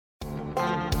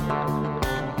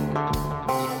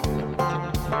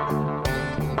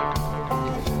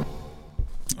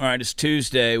All right, it's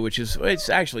Tuesday, it's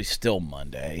actually still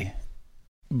Monday,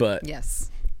 but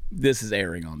yes, this is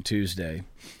airing on Tuesday.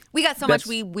 We got so much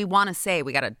we want to say.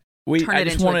 We got to turn it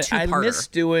into a two-parter. I miss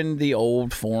doing the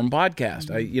old form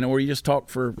podcast, where you just talk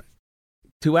for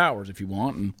 2 hours if you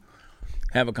want and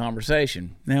have a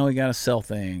conversation. Now we got to sell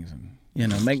things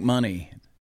and, make money.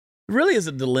 It really is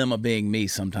a dilemma being me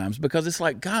sometimes because it's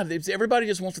like, God, everybody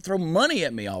just wants to throw money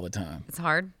at me all the time. It's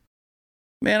hard.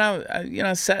 Man,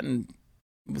 I sat in,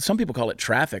 some people call it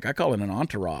traffic. I call it an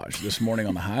entourage this morning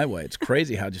on the highway. It's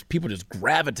crazy how people just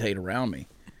gravitate around me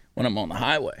when I'm on the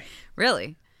highway.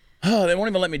 Really? Oh, they won't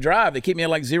even let me drive. They keep me at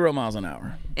like 0 miles an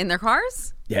hour. In their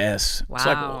cars? Yes.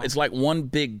 Wow. It's like one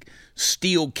big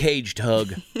steel caged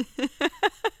hug.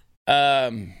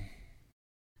 Let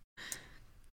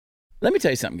me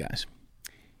tell you something, guys.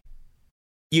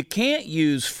 You can't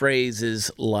use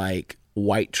phrases like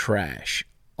white trash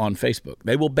on Facebook.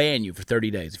 They will ban you for 30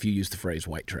 days if you use the phrase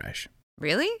white trash.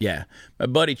 Really? Yeah. My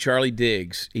buddy Charlie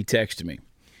Diggs, he texted me.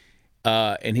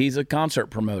 And he's a concert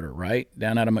promoter, right?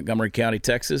 Down out of Montgomery County,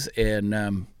 Texas.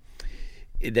 And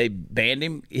they banned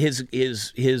him. His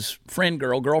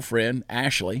girlfriend,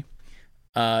 Ashley,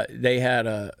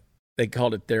 they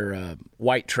called it their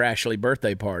white trashly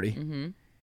birthday party. Mm-hmm.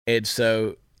 And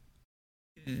so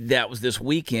that was this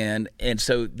weekend, and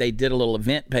so they did a little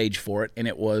event page for it, and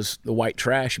it was the White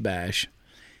Trash Bash.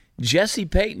 Jesse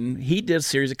Payton, he did a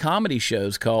series of comedy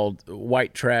shows called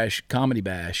White Trash Comedy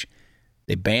Bash.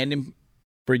 They banned him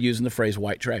for using the phrase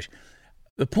white trash.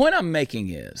 The point I'm making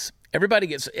is everybody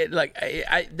gets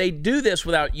they do this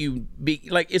without you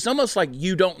it's almost like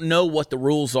you don't know what the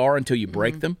rules are until you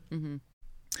break them. Mm-hmm.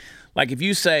 Like if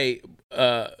you say,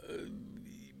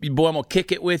 boy, I'm gonna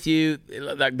kick it with you,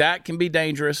 like that can be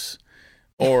dangerous,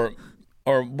 or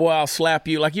boy, I'll slap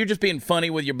you. Like you're just being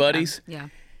funny with your buddies. Yeah.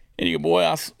 And you go, boy,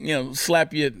 I'll slap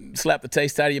the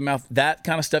taste out of your mouth. That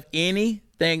kind of stuff.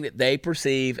 Anything that they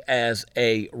perceive as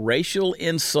a racial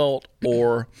insult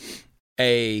or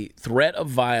a threat of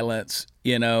violence,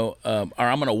 or I'm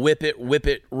gonna whip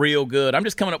it real good. I'm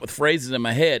just coming up with phrases in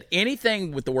my head.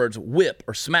 Anything with the words whip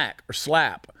or smack or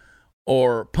slap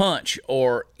or punch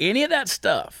or any of that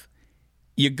stuff,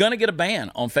 you're going to get a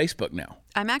ban on Facebook now.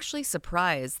 I'm actually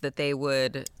surprised that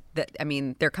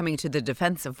they're coming to the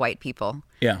defense of white people.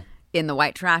 Yeah. In the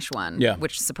white trash one, yeah.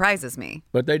 Which surprises me.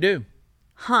 But they do.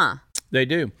 Huh. They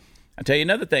do. I'll tell you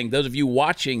another thing. Those of you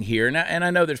watching here, and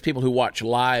I know there's people who watch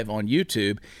live on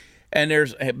YouTube, and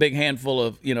there's a big handful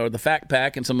of, the Fact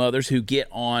Pack and some others who get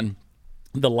on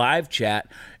the live chat.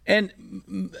 And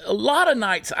a lot of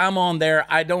nights I'm on there,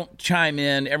 I don't chime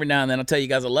in every now and then. I'll tell you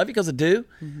guys I love you because I do.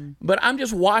 Mm-hmm. But I'm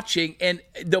just watching, and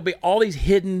there'll be all these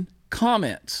hidden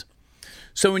comments.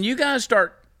 So when you guys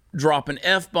start dropping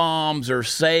F-bombs or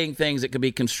saying things that could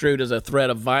be construed as a threat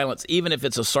of violence, even if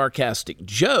it's a sarcastic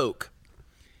joke,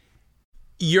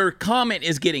 your comment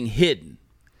is getting hidden.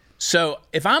 So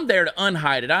if I'm there to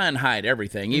unhide it, I unhide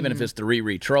everything, even if it's the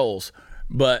Riri trolls.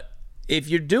 But if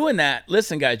you're doing that,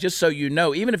 listen, guys, just so you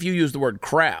know, even if you use the word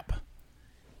crap,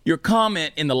 your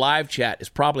comment in the live chat is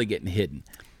probably getting hidden.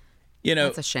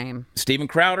 That's a shame. Steven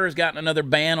Crowder has gotten another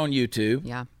ban on YouTube.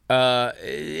 Yeah.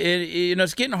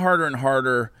 It's getting harder and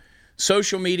harder.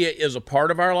 Social media is a part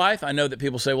of our life. I know that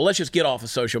people say, well, let's just get off of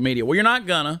social media. Well, you're not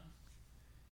gonna.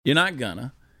 I'm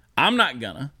not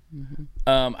gonna. Mm-hmm.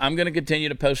 I'm gonna continue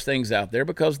to post things out there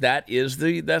because that's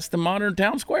the modern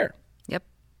town square. Yep.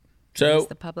 So it's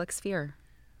the public sphere.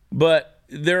 But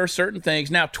there are certain things.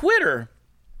 Now, Twitter,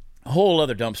 a whole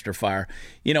other dumpster fire.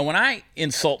 When I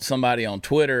insult somebody on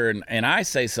Twitter and I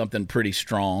say something pretty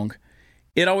strong,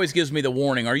 it always gives me the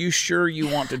warning. Are you sure you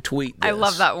want to tweet this? I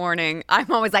love that warning. I'm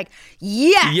always like,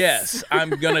 yes. Yes,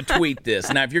 I'm going to tweet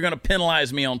this. Now, if you're going to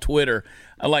penalize me on Twitter,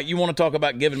 you want to talk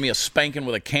about giving me a spanking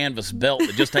with a canvas belt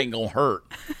that just ain't going to hurt.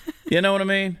 You know what I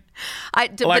mean?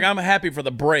 I'm happy for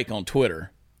the break on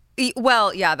Twitter.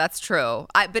 Well, yeah, that's true.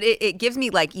 But it gives me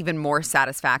even more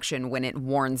satisfaction when it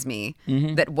warns me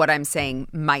that what I'm saying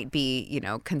might be,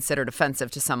 considered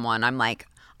offensive to someone. I'm like,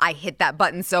 I hit that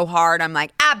button so hard. I'm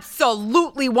like,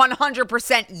 absolutely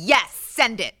 100% yes,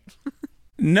 send it.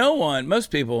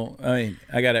 Most people, I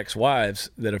got ex-wives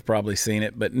that have probably seen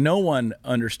it, but no one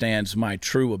understands my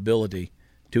true ability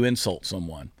to insult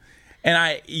someone.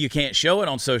 And you can't show it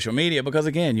on social media because,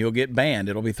 again, you'll get banned.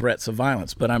 It'll be threats of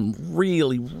violence. But I'm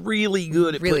really, really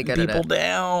good at putting people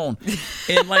down.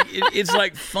 And,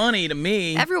 it's, funny to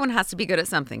me. Everyone has to be good at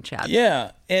something, Chad.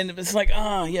 Yeah. And it's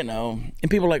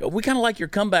and people are like, we kind of like your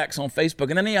comebacks on Facebook.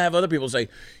 And then you have other people say,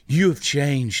 you have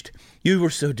changed. You were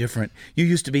so different. You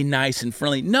used to be nice and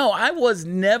friendly. No, I was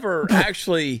never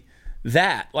actually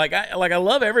that. I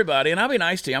love everybody, and I'll be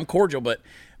nice to you. I'm cordial, but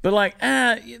But like,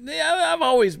 I've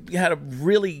always had a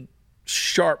really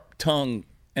sharp tongue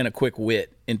and a quick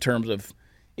wit in terms of,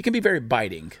 it can be very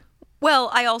biting.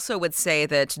 Well, I also would say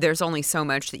that there's only so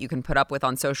much that you can put up with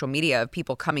on social media of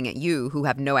people coming at you who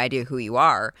have no idea who you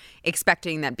are,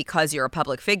 expecting that because you're a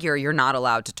public figure, you're not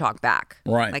allowed to talk back.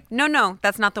 Right. Like, no,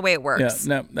 that's not the way it works.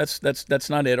 Yeah, no, that's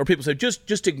not it. Or people say,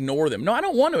 just ignore them. No, I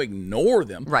don't want to ignore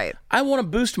them. Right. I want to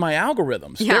boost my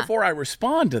algorithms. Yeah. Therefore, I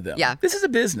respond to them. Yeah. This is a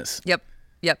business. Yep.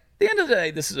 At the end of the day,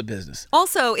 this is a business.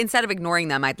 Also, instead of ignoring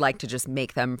them, I'd like to just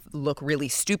make them look really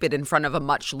stupid in front of a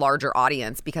much larger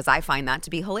audience because I find that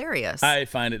to be hilarious. I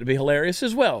find it to be hilarious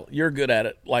as well. You're good at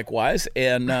it likewise.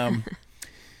 And,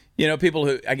 people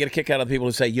who, I get a kick out of the people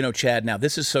who say, Chad, now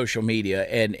this is social media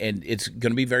and it's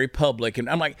going to be very public. And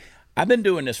I'm like, I've been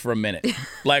doing this for a minute,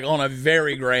 like on a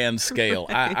very grand scale.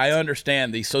 Right. I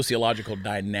understand the sociological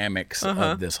dynamics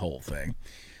of this whole thing.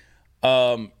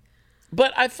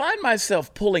 But I find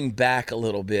myself pulling back a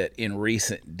little bit in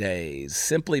recent days,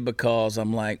 simply because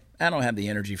I'm like, I don't have the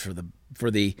energy for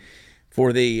the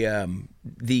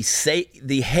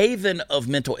haven of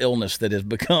mental illness that has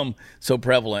become so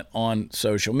prevalent on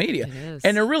social media.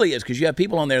 And there really is, because you have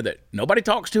people on there that nobody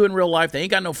talks to in real life. They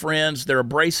ain't got no friends. They're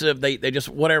abrasive. They just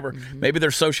whatever. Maybe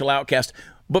they're social outcasts.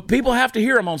 But people have to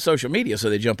hear them on social media, so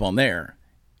they jump on there.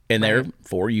 And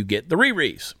therefore, you get the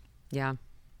re-rees. Yeah.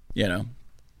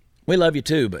 We love you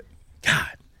too, but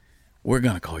God, we're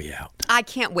going to call you out. I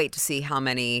can't wait to see how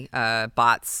many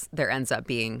bots there ends up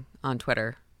being on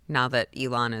Twitter now that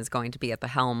Elon is going to be at the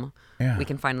helm. Yeah. We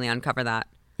can finally uncover that.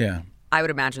 Yeah. I would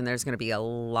imagine there's going to be a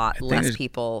lot less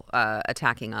people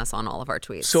attacking us on all of our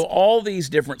tweets. So all these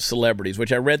different celebrities,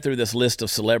 which I read through this list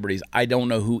of celebrities, I don't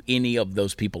know who any of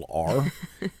those people are.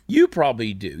 You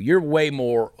probably do. You're way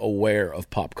more aware of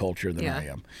pop culture than I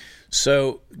am.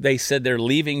 So they said they're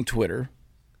leaving Twitter.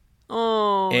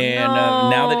 Oh, and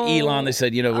now that Elon, they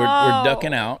said, we're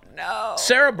ducking out. No.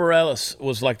 Sara Bareilles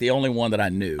was like the only one that I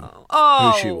knew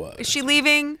who she was. Is she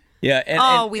leaving? Yeah.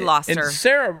 And, we lost her. And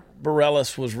Sara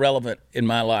Bareilles was relevant in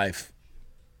my life.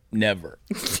 Never.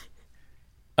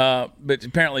 But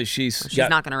apparently she's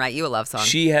not going to write you a love song.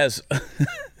 She has.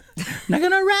 Not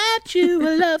going to write you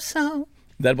a love song.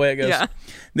 That way it goes.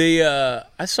 Yeah.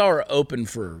 I saw her open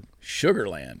for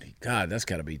Sugarland. God, that's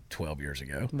got to be 12 years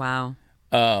ago. Wow.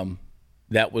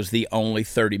 That was the only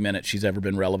 30 minutes she's ever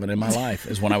been relevant in my life,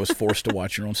 is when I was forced to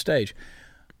watch her on stage.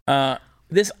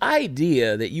 This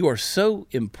idea that you are so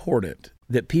important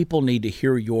that people need to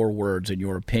hear your words and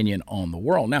your opinion on the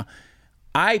world. Now,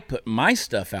 I put my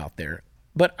stuff out there,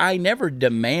 but I never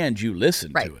demand you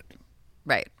listen to it.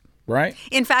 Right. Right?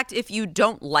 In fact, if you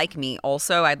don't like me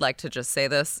also, I'd like to just say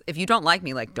this. If you don't like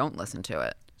me, don't listen to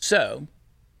it. So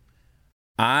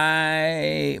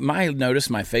I noticed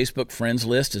my Facebook friends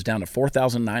list is down to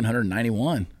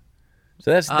 4,991.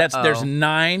 So there's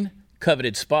 9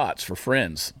 coveted spots for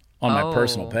friends on my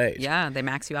personal page. Yeah, they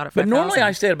max you out at 5,000. But normally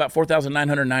I stay at about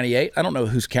 4,998. I don't know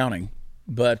who's counting,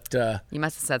 but you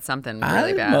must have said something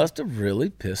really bad. I must have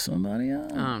really pissed somebody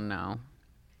off. Oh no!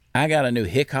 I got a new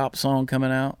hip hop song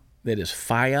coming out that is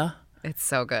fire. It's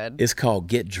so good. It's called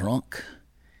 "Get Drunk."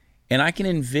 And I can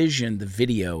envision the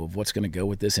video of what's going to go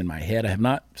with this in my head. I have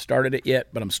not started it yet,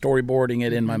 but I'm storyboarding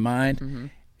it in my mind. Mm-hmm.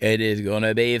 It is going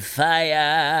to be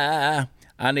fire.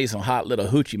 I need some hot little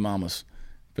hoochie mamas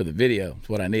for the video. That's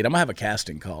what I need. I'm going to have a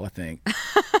casting call, I think.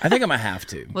 I think I'm going to have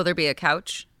to. Will there be a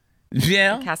couch?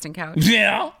 Yeah. A casting couch?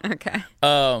 Yeah. Okay.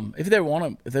 If they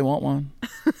want one,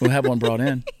 we'll have one brought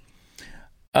in.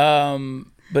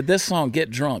 But this song, Get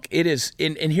Drunk, it is,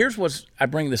 and here's I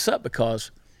bring this up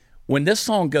because when this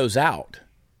song goes out,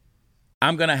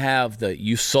 I'm going to have the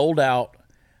 "You Sold Out."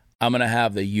 I'm going to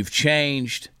have the "You've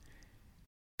Changed,"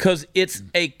 because it's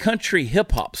a country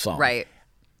hip hop song. Right.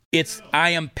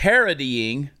 I am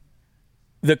parodying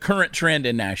the current trend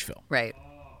in Nashville. Right.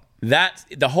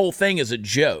 The whole thing is a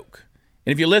joke.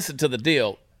 And if you listen to the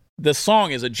deal, the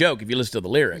song is a joke if you listen to the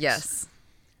lyrics. Yes.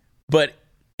 But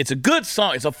it's a good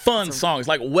song. It's a fun song. It's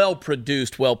like well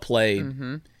produced, well played.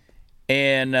 Mm-hmm.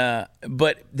 And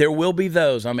but there will be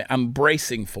those. I'm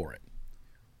bracing for it.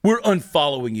 We're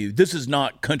unfollowing you. This is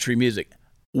not country music.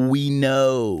 We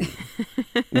know.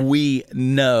 We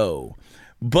know.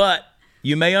 But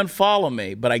you may unfollow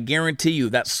me, but I guarantee you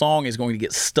that song is going to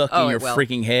get stuck in your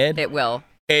freaking head. It will.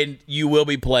 And you will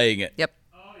be playing it. Yep.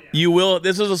 Oh, yeah. You will.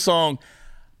 This is a song.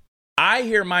 I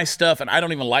hear my stuff, and I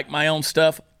don't even like my own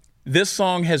stuff. This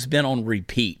song has been on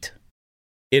repeat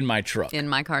in my truck. In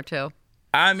my car, too.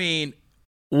 I mean,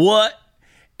 what?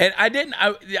 And I didn't.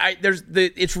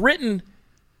 It's written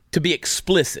to be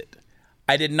explicit.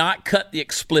 I did not cut the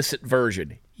explicit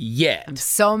version yet. I'm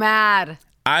so mad.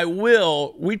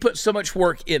 we put so much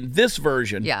work in this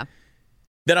version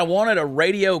that I wanted a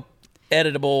radio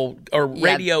editable or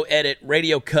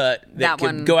radio cut that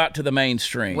could go out to the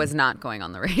mainstream. Was not going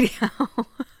on the radio.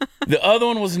 The other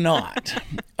one was not.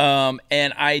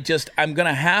 And I'm going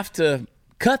to have to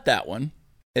cut that one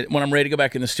when I'm ready to go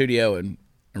back in the studio and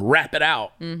wrap it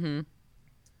out. Mm-hmm.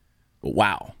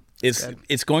 Wow.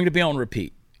 It's going to be on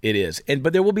repeat. It is.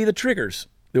 But there will be the triggers.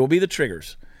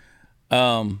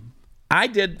 I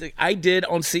did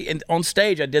on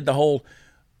stage. I did a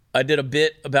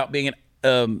bit about being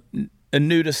a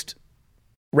nudist,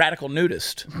 radical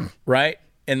nudist, right?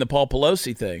 And the Paul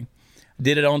Pelosi thing.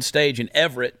 Did it on stage in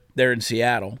Everett, there in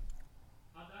Seattle.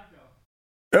 How'd that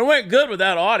go? It went good with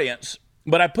that audience,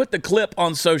 but I put the clip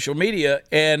on social media,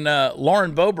 and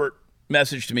Lauren Boebert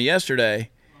messaged me yesterday,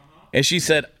 and she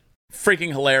said,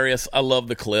 freaking hilarious. I love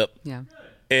the clip. Yeah.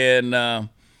 And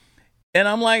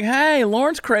I'm like, hey,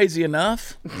 Lauren's crazy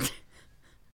enough.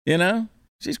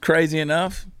 She's crazy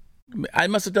enough. I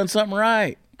must have done something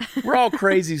right. We're all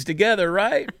crazies together,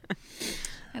 right?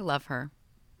 I love her.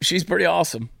 She's pretty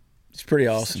awesome. She's pretty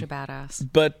awesome. Such a badass.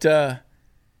 But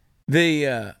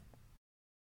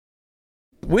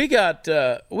we got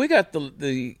the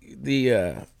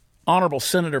honorable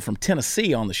senator from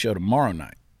Tennessee on the show tomorrow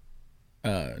night.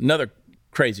 Another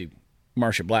crazy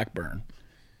Marsha Blackburn.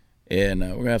 And we're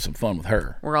going to have some fun with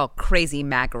her. We're all crazy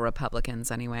MAGA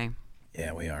Republicans anyway.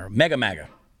 Yeah, we are. Mega MAGA.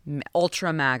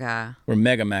 Ultra MAGA. We're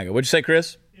Mega MAGA. What'd you say,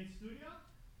 Chris? In studio?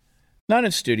 Not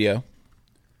in studio.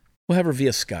 We'll have her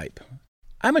via Skype.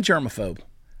 I'm a germaphobe.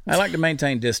 I like to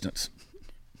maintain distance.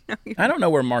 I don't know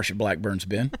where Marsha Blackburn's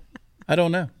been. I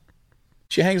don't know.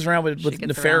 She hangs around with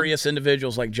nefarious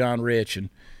individuals like John Rich and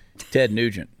Ted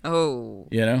Nugent. Oh.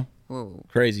 Whoa.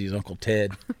 Crazy as Uncle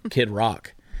Ted. Kid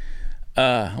Rock.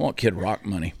 I want Kid Rock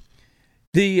money.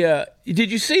 Did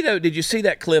you see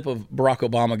that clip of Barack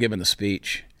Obama giving the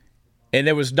speech? And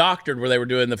it was doctored where they were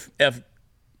doing the F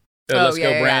Let's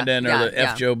Go Brandon or the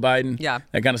F Joe Biden. Yeah.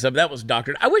 That kind of stuff. That was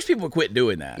doctored. I wish people would quit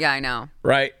doing that. Yeah, I know.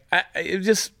 Right? It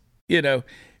just,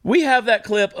 we have that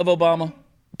clip of Obama.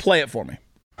 Play it for me.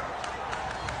 Come on.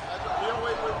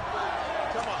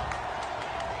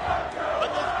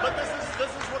 But this is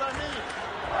what I mean.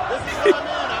 This is what I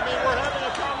mean. I mean, we're having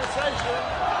a conversation.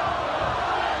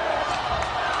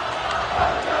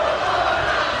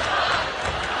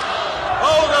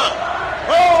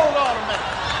 Hold on a minute.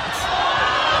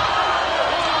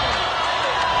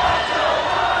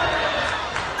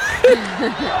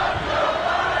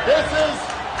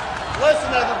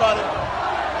 Listen, everybody.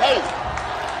 Hey,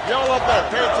 y'all up there,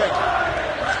 pay attention.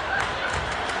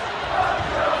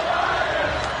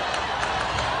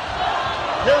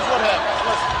 Here's what happens.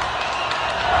 Listen.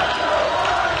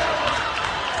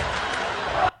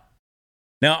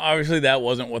 Now, obviously, that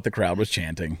wasn't what the crowd was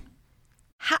chanting.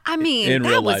 I mean,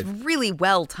 that was really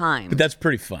well timed. But that's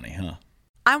pretty funny, huh?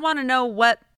 I want to know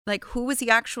who was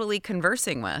he actually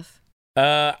conversing with?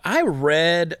 I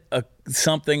read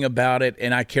something about it,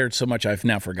 and I cared so much I've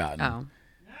now forgotten. Oh.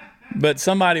 But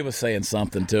somebody was saying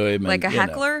something to him. Like a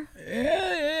heckler?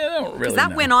 Yeah, I don't really know. Because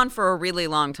that went on for a really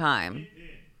long time.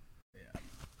 Yeah.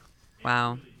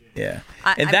 Wow. Yeah.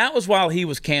 That was while he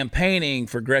was campaigning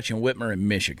for Gretchen Whitmer in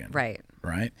Michigan. Right.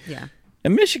 Right? Yeah.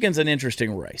 And Michigan's an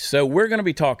interesting race. So we're going to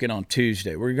be talking on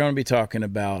Tuesday. We're going to be talking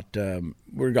about,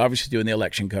 we're obviously doing the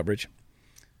election coverage.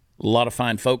 A lot of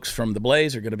fine folks from The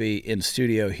Blaze are going to be in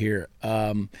studio here.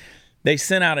 They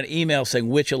sent out an email saying,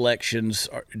 which elections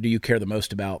do you care the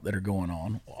most about that are going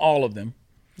on? All of them.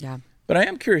 Yeah. But I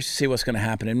am curious to see what's going to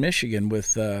happen in Michigan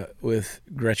with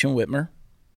Gretchen Whitmer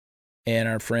and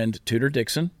our friend Tudor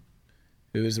Dixon,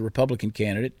 who is the Republican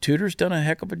candidate. Tudor's done a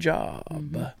heck of a job.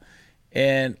 Mm-hmm.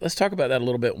 And let's talk about that a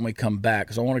little bit when we come back,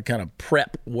 because I want to kind of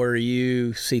prep where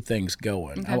you see things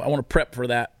going. Okay. I want to prep for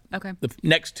that the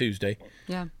next Tuesday.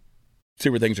 Yeah. See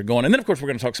where things are going. And then, of course, we're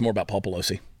going to talk some more about Paul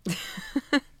Pelosi.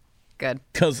 Good.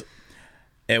 Because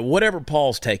at whatever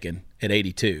Paul's taken at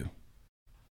 82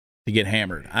 to get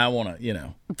hammered, I want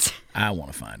to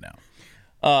find out.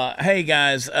 Hey,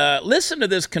 guys, listen to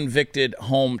this convicted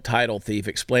home title thief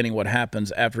explaining what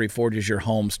happens after he forges your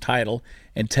home's title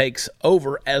and takes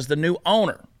over as the new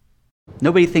owner.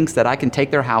 Nobody thinks that I can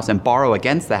take their house and borrow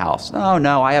against the house. Oh,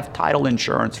 no, I have title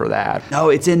insurance for that. No,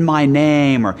 it's in my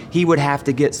name, or he would have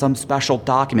to get some special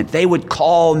document. They would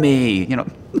call me.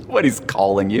 Nobody's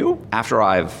calling you. After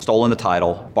I've stolen the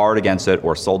title, borrowed against it,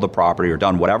 or sold the property, or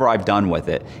done whatever I've done with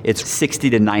it, it's 60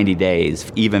 to 90 days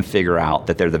to even figure out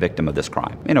that they're the victim of this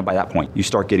crime. By that point, you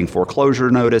start getting foreclosure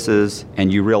notices,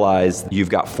 and you realize you've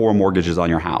got 4 mortgages on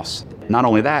your house. Not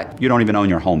only that, you don't even own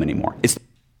your home anymore.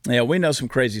 Yeah, we know some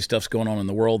crazy stuff's going on in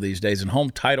the world these days, and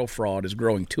home title fraud is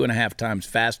growing 2.5 times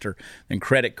faster than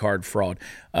credit card fraud.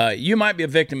 You might be a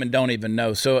victim and don't even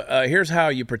know. So here's how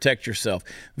you protect yourself.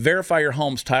 Verify your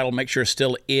home's title. Make sure it's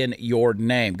still in your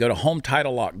name. Go to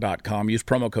HometitleLock.com. Use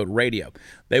promo code RADIO.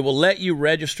 They will let you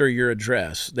register your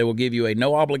address. They will give you a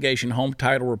no-obligation home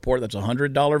title report. That's a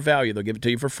 $100 value. They'll give it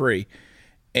to you for free.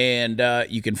 And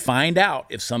you can find out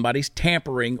if somebody's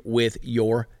tampering with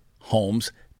your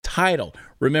home's title.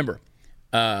 Remember,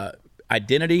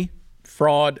 identity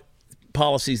fraud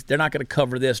policies, they're not going to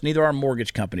cover this. Neither are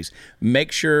mortgage companies.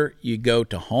 Make sure you go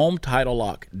to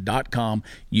HometitleLock.com,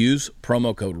 use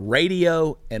promo code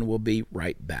RADIO, and we'll be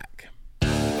right back.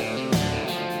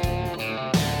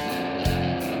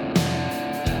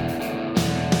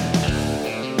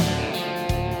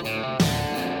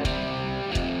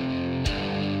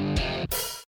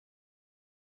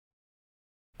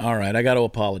 All right, I got to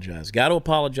apologize.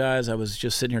 I was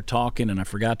just sitting here talking, and I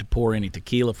forgot to pour any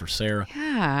tequila for Sarah.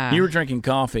 Yeah. You were drinking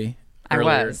coffee earlier.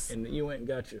 I was. And you went and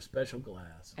got your special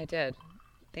glass. I did.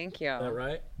 Thank you. Is that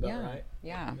right? Right?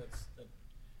 Yeah.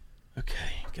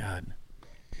 Okay, God.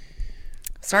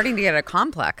 Starting to get a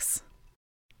complex.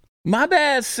 My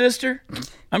bad, sister.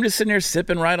 I'm just sitting here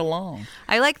sipping right along.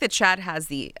 I like that Chad has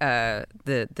the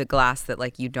glass that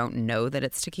like you don't know that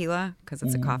it's tequila because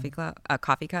it's a coffee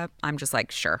cup. I'm just like,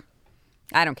 sure,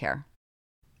 I don't care.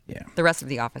 Yeah. The rest of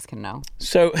the office can know.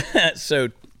 So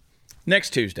next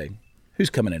Tuesday,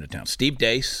 who's coming into town? Steve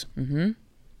Dace. Mm-hmm.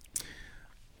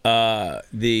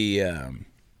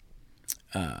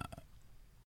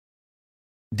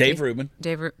 Dave Rubin.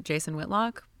 Jason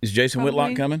Whitlock. Is Jason probably?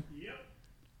 Whitlock coming?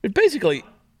 Yep. Basically,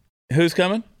 who's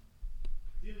coming?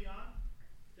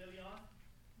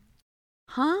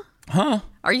 Huh?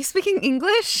 Are you speaking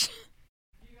English?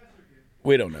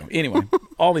 We don't know. Anyway,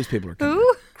 all these people are coming.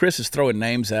 Who? Chris is throwing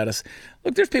names at us.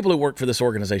 Look, there's people who work for this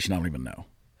organization I don't even know.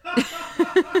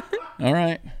 All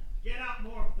right. Get out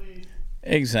more, please.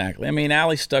 Exactly. I mean,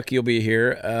 Allie Stuckey will be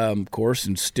here, of course,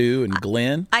 and Stu and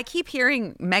Glenn. I keep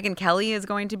hearing Megyn Kelly is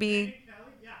going to be.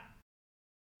 Kelly? Yeah.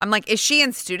 I'm like, is she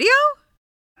in studio?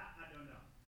 I don't know.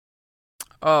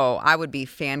 Oh, I would be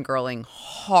fangirling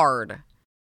hard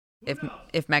if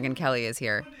Megyn Kelly is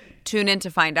here. Tune in to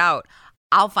find out.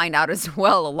 I'll find out as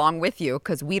well along with you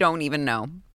because we don't even know.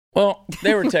 Well,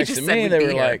 they were just texting said me. we'd They be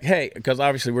were here. like, hey, because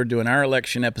obviously we're doing our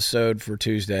election episode for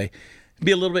Tuesday. It'd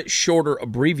be a little bit shorter,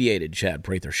 abbreviated Chad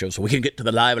Prather show so we can get to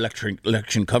the live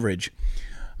election coverage,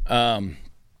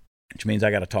 which means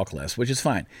I got to talk less, which is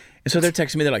fine. And so they're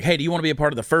texting me. They're like, hey, do you want to be a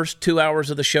part of the first 2 hours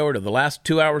of the show or to the last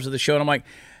 2 hours of the show? And I'm like,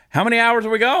 how many hours are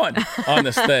we going on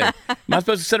this thing? Am I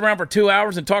supposed to sit around for 2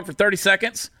 hours and talk for 30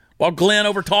 seconds while Glenn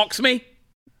overtalks me?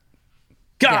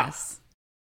 God. Yes.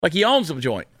 Like he owns the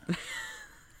joint.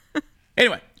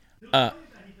 Anyway,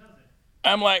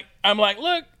 I'm like,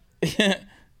 look,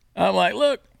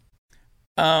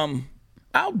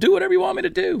 I'll do whatever you want me to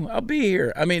do. I'll be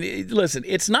here. I mean, listen,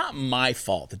 it's not my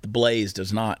fault that the Blaze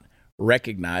does not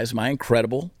recognize my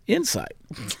incredible insight.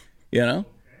 You know,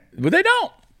 but they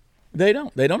don't. They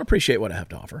don't appreciate what I have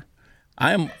to offer.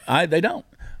 They don't.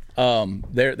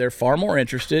 They're far more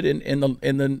interested in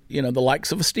the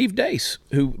likes of a Steve Dace,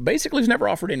 who basically has never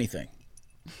offered anything.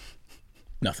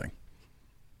 Nothing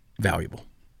valuable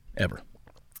ever.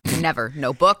 Never.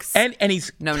 No books. And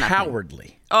he's No, nothing.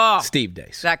 cowardly. Oh, Steve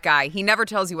Dace. that guy. He never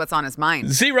tells you what's on his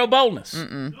mind. Zero boldness. No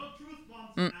truth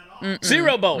bombs at all.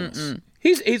 Zero boldness.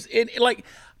 Like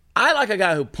I like a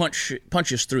guy who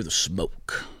punches through the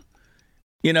smoke.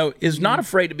 You know, is not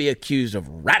afraid to be accused of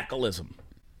radicalism.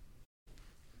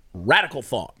 Radical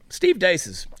thought. Steve Dace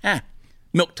is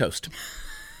milk toast.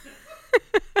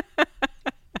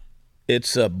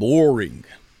 It's boring.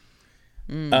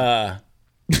 I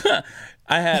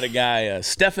had a guy,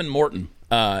 Stephen Morton.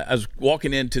 I was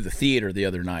walking into the theater the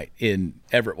other night in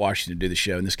Everett, Washington, to do the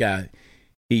show, and this guy,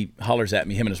 he hollers at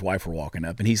me. Him and his wife were walking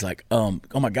up, and he's like, "Oh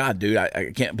my God, dude,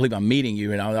 I can't believe I'm meeting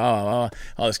you," and all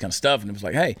this kind of stuff. And it was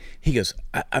like, "Hey," he goes,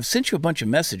 "I've sent you a bunch of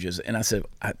messages," and I said,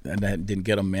 "I didn't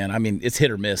get them, man. I mean, it's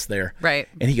hit or miss there." Right.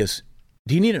 And he goes,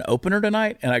 "Do you need an opener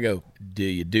tonight?" And I go, "Do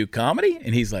you do comedy?"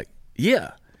 And he's like,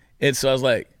 "Yeah." And so I was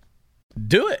like,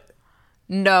 "Do it."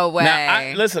 No way.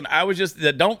 Now, listen, I was just,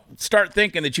 don't start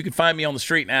thinking that you could find me on the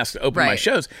street and ask to open my Right.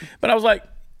 shows. But I was like,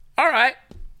 all right,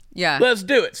 Yeah. let's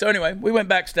do it. So anyway, we went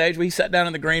backstage. We sat down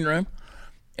in the green room,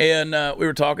 and we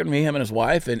were talking, me, him, and his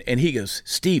wife, and he goes,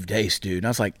 "Steve Dace, dude." And I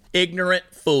was like, ignorant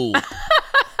fool.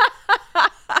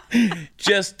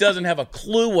 Just doesn't have a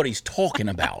clue what he's talking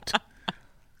about.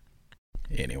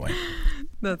 Anyway,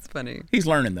 That's funny. he's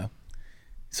learning, though.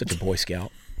 He's such a Boy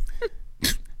Scout.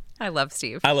 I love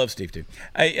Steve. I love Steve too.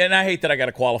 And I hate that I got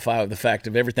to qualify with the fact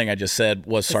of everything I just said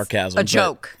was sarcasm. A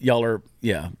joke. Y'all are,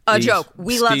 a joke.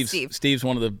 We love Steve. Steve's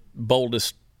one of the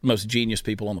boldest, most genius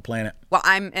people on the planet. Well,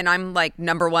 I'm like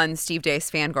number one Steve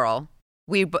Deace fangirl.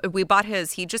 We bought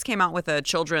his. He just came out with a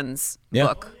children's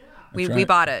book. We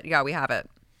bought it. Yeah, we have it.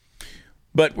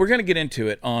 But we're going to get into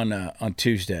it on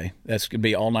Tuesday. That's going to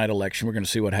be all-night election. We're going to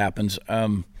see what happens.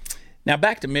 Now,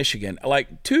 back to Michigan.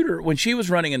 Like, Tudor, when she was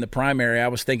running in the primary, I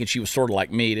was thinking she was sort of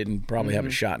like me, didn't probably have a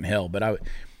shot in hell. But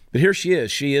here she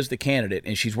is. She is the candidate,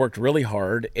 and she's worked really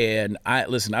hard. And,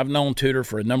 I've known Tudor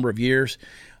for a number of years.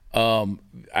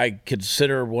 I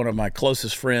consider one of my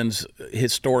closest friends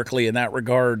historically in that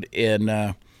regard,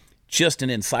 and just an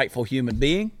insightful human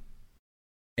being.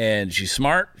 And she's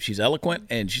smart, she's eloquent,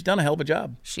 and she's done a hell of a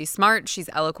job. She's smart, she's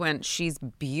eloquent, she's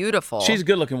beautiful. She's a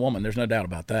good-looking woman. There's no doubt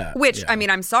about that. Which, I mean,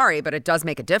 I'm sorry, but it does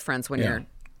make a difference when you're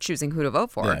choosing who to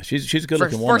vote for. Yeah, she's a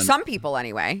good-looking woman. For some people,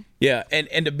 anyway. Yeah,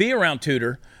 and to be around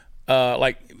Tudor,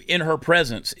 like, in her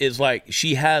presence is like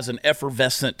she has an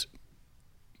effervescent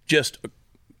just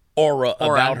aura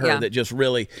about her that just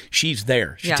really, she's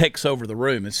there. She takes over the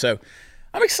room. And so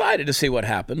I'm excited to see what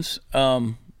happens.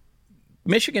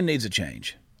 Michigan needs a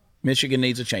change. Michigan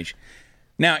needs a change.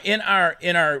 Now, in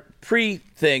our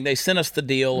pre-thing, they sent us the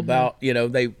deal about,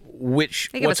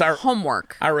 what's our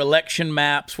homework, our election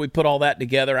maps. We put all that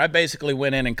together. I basically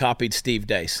went in and copied Steve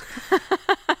Deace.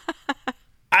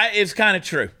 It's kind of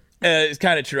true. It's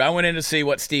kind of true. I went in to see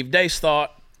what Steve Deace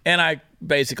thought, and I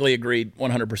basically agreed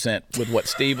 100% with what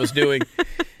Steve was doing.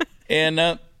 And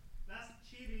that's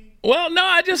cheating. Well, no,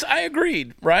 I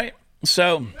agreed, right?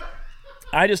 So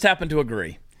I just happened to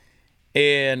agree.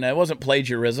 And it wasn't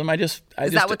plagiarism. Is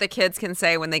that what the kids can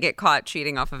say when they get caught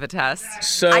cheating off of a test?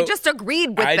 So I just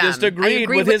agreed with them. I just agreed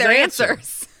with his their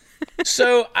answers.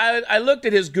 So I looked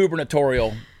at his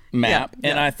gubernatorial map,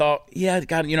 and I thought,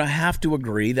 God, I have to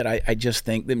agree that I just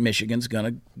think that Michigan's going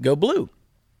to go blue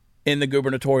in the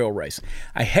gubernatorial race.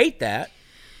 I hate that.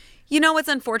 You know what's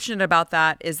unfortunate about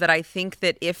that is that I think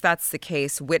that if that's the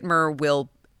case, Whitmer will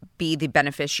be the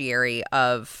beneficiary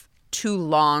of too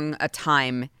long a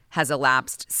time has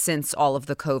elapsed since all of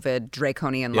the COVID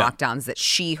draconian lockdowns that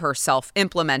she herself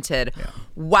implemented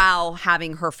while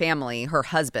having her family, her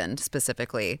husband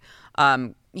specifically,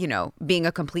 being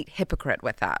a complete hypocrite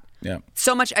with that. Yeah.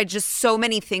 So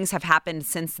many things have happened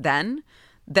since then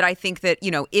that I think that,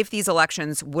 if these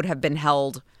elections would have been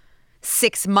held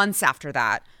 6 months after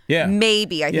that,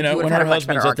 maybe I think you would have had a much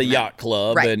better when her husband's at the argument. yacht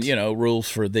club and, rules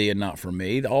for thee and not for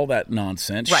me, all that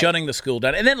nonsense, shutting the school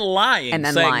down, and then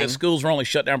saying that schools were only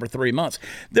shut down for 3 months.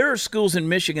 There are schools in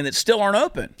Michigan that still aren't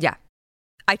open. Yeah.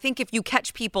 I think if you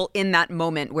catch people in that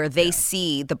moment where they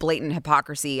see the blatant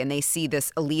hypocrisy and they see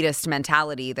this elitist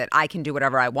mentality that I can do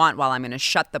whatever I want while I'm going to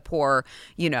shut the poor,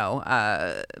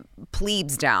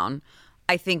 plebes down,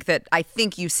 I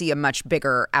think you see a much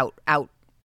bigger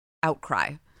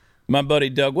outcry. My buddy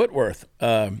Doug Whitworth,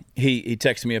 he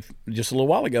texted me just a little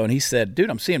while ago, and he said, "Dude,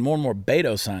 I'm seeing more and more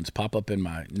Beto signs pop up in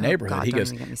my neighborhood." God, he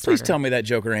goes, "Please tell me that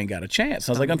joker ain't got a chance."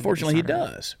 I was like, "Unfortunately, he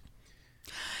does."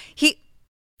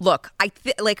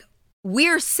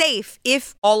 We're safe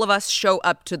if all of us show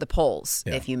up to the polls.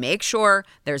 Yeah. If you make sure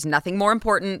there's nothing more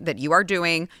important that you are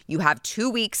doing, you have 2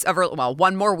 weeks of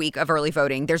 1 more week of early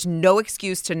voting. There's no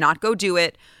excuse to not go do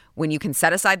it when you can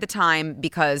set aside the time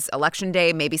because election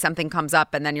day, maybe something comes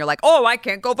up and then you're like, oh, I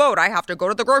can't go vote. I have to go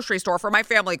to the grocery store for my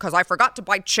family because I forgot to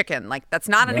buy chicken. Like, that's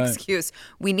not an excuse.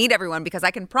 We need everyone because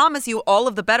I can promise you all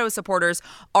of the Beto supporters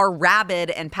are rabid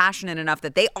and passionate enough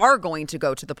that they are going to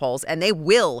go to the polls and they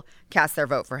will cast their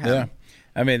vote for him. Yeah.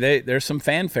 I mean, there's some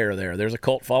fanfare there. There's a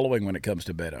cult following when it comes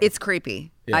to Beto. It's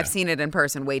creepy. Yeah. I've seen it in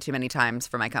person way too many times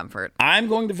for my comfort. I'm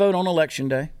going to vote on Election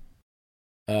Day.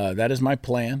 That is my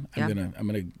plan. I'm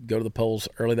gonna go to the polls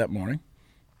early that morning,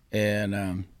 and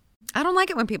I don't like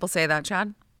it when people say that,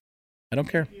 Chad. I don't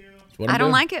care. I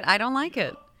don't like it.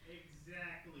 Exactly.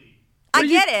 I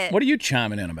get it. What are you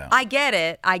chiming in about? I get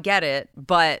it.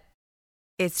 But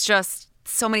it's just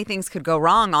so many things could go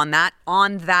wrong on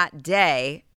that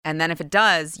day, and then if it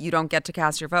does, you don't get to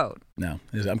cast your vote. No,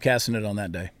 I'm casting it on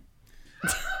that day.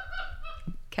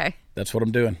 Okay. That's what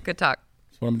I'm doing. Good talk.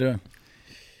 That's what I'm doing.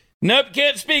 Nope,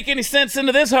 can't speak any sense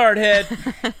into this hardhead.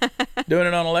 Doing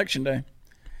it on Election Day.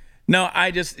 No,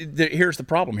 here's the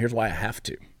problem. Here's why I have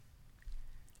to.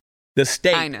 The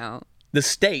state. I know. The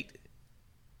state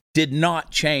did not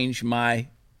change my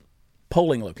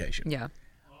polling location. Yeah.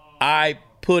 I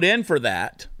put in for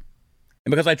that,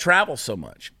 and because I travel so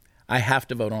much, I have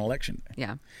to vote on Election Day.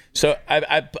 Yeah. So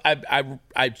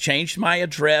I changed my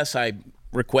address. I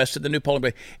requested the new polling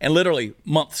place, and literally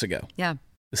months ago. Yeah.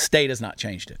 The state has not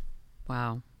changed it.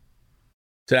 Wow.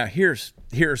 So now here's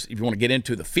if you want to get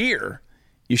into the fear,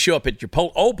 you show up at your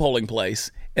old polling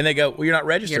place and they go, well, you're not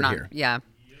registered here. Yeah.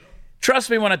 Trust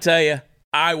me when I tell you,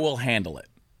 I will handle it.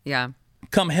 Yeah.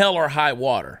 Come hell or high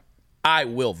water, I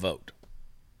will vote.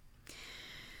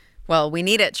 Well, we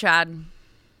need it, Chad.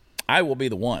 I will be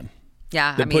the one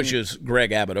that pushes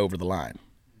Greg Abbott over the line.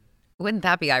 Wouldn't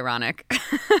that be ironic?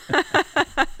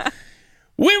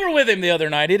 We were with him the other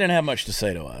night. He didn't have much to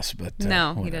say to us, but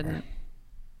no, whatever. he didn't.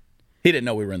 He didn't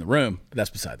know we were in the room, but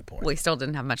that's beside the point. Well, he still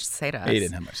didn't have much to say to us. He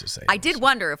didn't have much to say. I did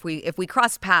wonder if we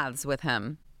crossed paths with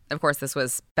him. Of course, this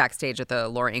was backstage at the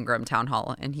Laura Ingraham Town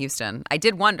Hall in Houston. I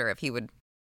did wonder if he would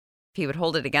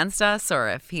hold it against us, or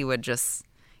if he would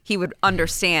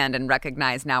understand and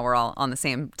recognize now we're all on the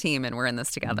same team and we're in this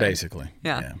together. Basically,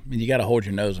 yeah. I mean, you got to hold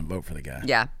your nose and vote for the guy.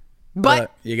 Yeah,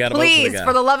 but you got to please, vote for the guy.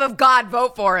 for the love of God,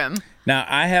 vote for him. Now,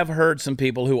 I have heard some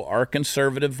people who are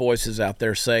conservative voices out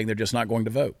there saying they're just not going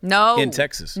to vote. No. In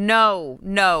Texas. No.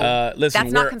 Listen,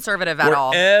 that's not conservative at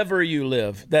all. Wherever you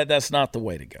live, that's not the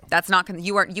way to go. That's not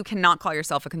you cannot call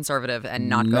yourself a conservative and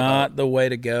not go vote. Not the way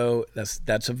to go.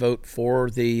 That's a vote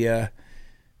for the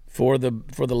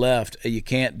left. You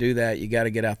can't do that. You got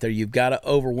to get out there. You've got to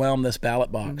overwhelm this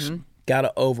ballot box. Mm-hmm. Got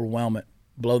to overwhelm it.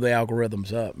 Blow the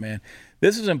algorithms up, man.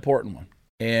 This is an important one.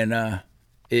 And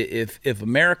if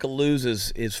America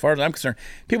loses, as far as I'm concerned,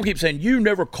 people keep saying you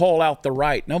never call out the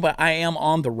right. No, but I am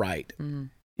on the right. Mm.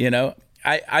 You know,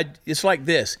 I it's like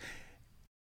this.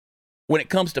 When it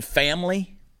comes to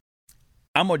family,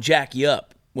 I'm gonna jack you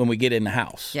up when we get in the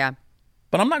house. Yeah.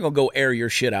 But I'm not gonna go air your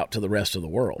shit out to the rest of the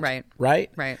world. Right.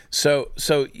 Right. Right. So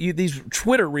these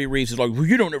Twitter rereads is like, well,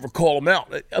 you don't ever call them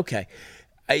out. Okay,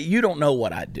 you don't know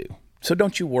what I do, so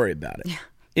don't you worry about it. Yeah.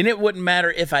 And it wouldn't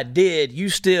matter if I did. You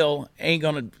still ain't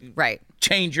going to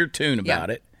change your tune about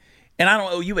it. And I don't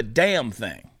owe you a damn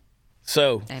thing.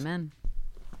 So, amen.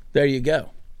 There you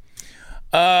go.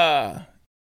 Undertack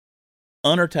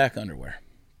underwear.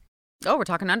 Oh, we're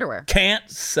talking underwear. Can't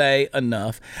say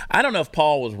enough. I don't know if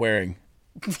Paul was wearing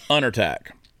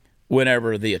undertack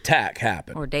whenever the attack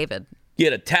happened. Or David.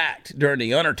 Get attacked during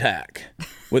the undertack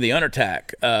with the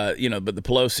undertack. But the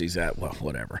Pelosi's at, well,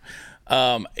 whatever.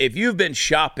 If you've been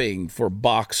shopping for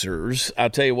boxers, I'll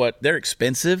tell you what, they're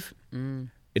expensive. Mm.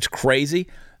 It's crazy.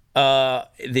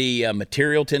 The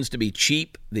material tends to be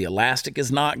cheap. The elastic is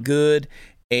not good.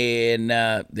 And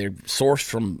they're sourced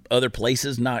from other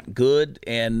places, not good.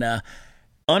 And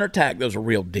Undertack, those are a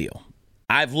real deal.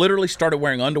 I've literally started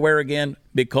wearing underwear again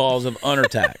because of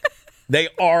Undertack. They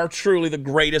are truly the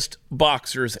greatest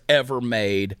boxers ever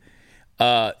made.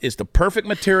 It's the perfect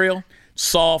material.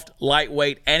 Soft,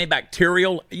 lightweight,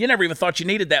 antibacterial. You never even thought you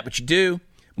needed that, but you do.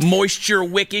 Moisture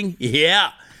wicking.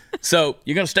 Yeah. So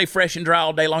you're going to stay fresh and dry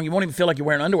all day long. You won't even feel like you're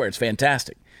wearing underwear. It's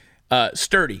fantastic.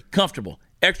 Sturdy, comfortable,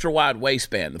 extra wide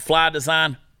waistband. The fly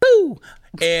design, boo!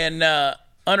 And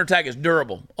Undertack is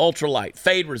durable, ultralight,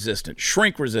 fade resistant,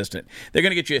 shrink resistant. They're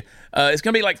going to get you, it's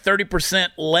going to be like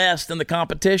 30% less than the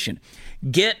competition.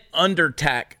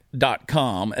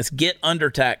 GetUndertack.com. That's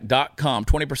getundertack.com.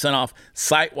 20% off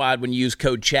site-wide when you use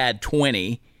code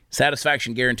CHAD20.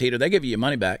 Satisfaction guaranteed, or they give you your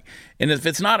money back. And if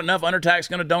it's not enough, Undertack's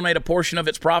going to donate a portion of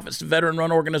its profits to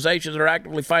veteran-run organizations that are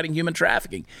actively fighting human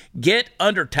trafficking.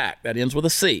 GetUndertack. That ends with a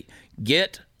C.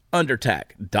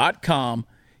 GetUndertack.com.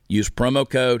 Use promo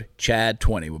code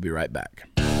CHAD20. We'll be right back.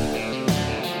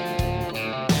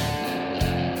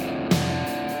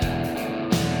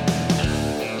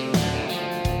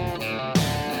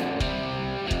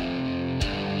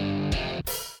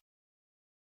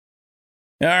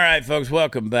 All right, folks,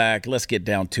 welcome back. Let's get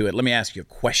down to it. Let me ask you a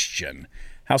question.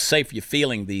 How safe are you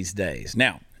feeling these days?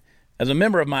 Now, as a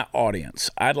member of my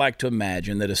audience, I'd like to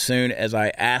imagine that as soon as I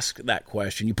ask that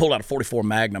question, you pulled out a .44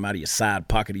 Magnum out of your side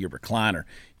pocket of your recliner,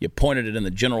 you pointed it in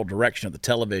the general direction of the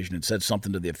television and said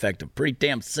something to the effect of, pretty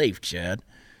damn safe, Chad.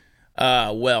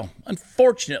 Well,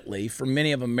 unfortunately, for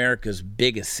many of America's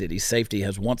biggest cities, safety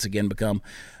has once again become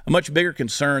a much bigger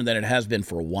concern than it has been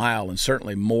for a while, and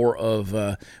certainly more of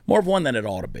one than it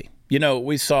ought to be. You know,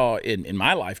 we saw in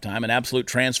my lifetime an absolute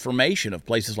transformation of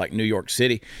places like New York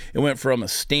City. It went from a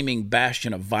steaming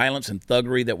bastion of violence and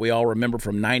thuggery that we all remember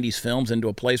from 90s films into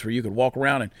a place where you could walk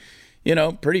around and, you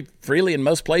know, pretty freely in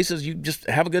most places, you just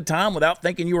have a good time without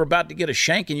thinking you were about to get a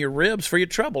shank in your ribs for your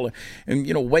trouble and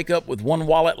you know, wake up with one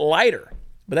wallet lighter.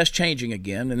 But that's changing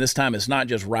again, and this time it's not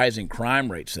just rising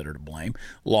crime rates that are to blame.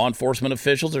 Law enforcement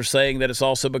officials are saying that it's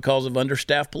also because of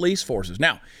understaffed police forces.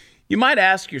 Now, you might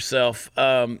ask yourself,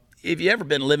 if you've ever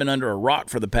been living under a rock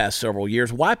for the past several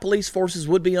years, why police forces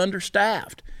would be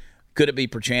understaffed? Could it be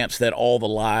perchance that all the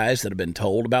lies that have been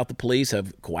told about the police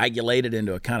have coagulated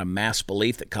into a kind of mass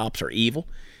belief that cops are evil?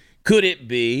 Could it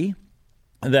be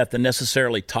that the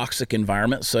necessarily toxic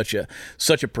environment such a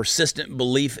persistent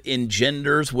belief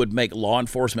engenders would make law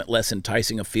enforcement less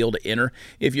enticing a field to enter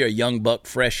if you're a young buck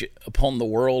fresh upon the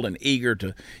world and eager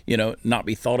to, not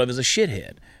be thought of as a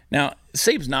shithead? Now, it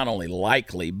seems not only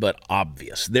likely, but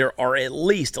obvious. There are at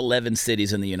least 11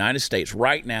 cities in the United States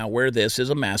right now where this is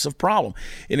a massive problem.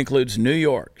 It includes New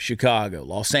York, Chicago,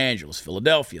 Los Angeles,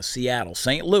 Philadelphia, Seattle,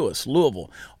 St. Louis, Louisville,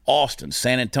 Austin,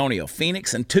 San Antonio,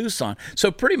 Phoenix, and Tucson.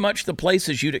 So pretty much the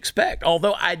places you'd expect.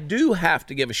 Although I do have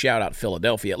to give a shout out to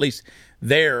Philadelphia. At least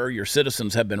there, your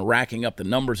citizens have been racking up the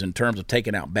numbers in terms of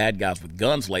taking out bad guys with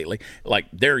guns lately, like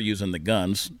they're using the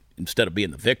guns instead of being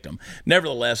the victim.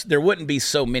 Nevertheless, there wouldn't be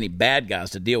so many bad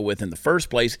guys to deal with in the first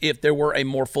place if there were a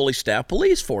more fully staffed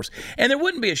police force. And there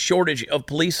wouldn't be a shortage of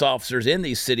police officers in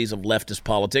these cities of leftist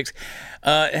politics.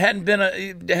 The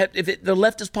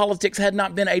leftist politics had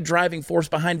not been a driving force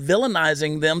behind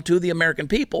villainizing them to the American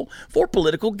people for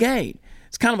political gain.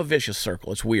 It's kind of a vicious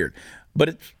circle. It's weird. But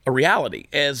it's a reality.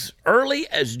 As early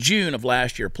as June of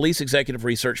last year, Police Executive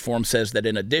Research Forum says that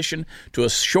in addition to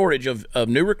a shortage of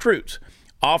new recruits,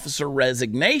 officer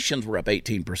resignations were up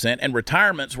 18% and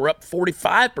retirements were up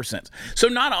 45%. So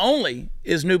not only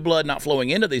is new blood not flowing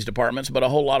into these departments, but a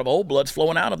whole lot of old blood's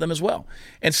flowing out of them as well.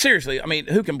 And seriously, I mean,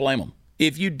 who can blame them?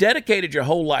 If you dedicated your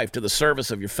whole life to the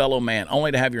service of your fellow man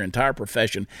only to have your entire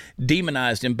profession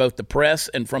demonized in both the press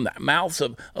and from the mouths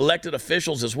of elected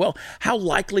officials as well, how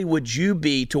likely would you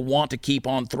be to want to keep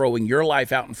on throwing your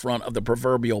life out in front of the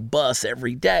proverbial bus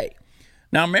every day?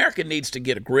 Now, America needs to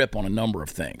get a grip on a number of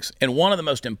things, and one of the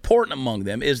most important among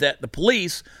them is that the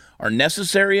police are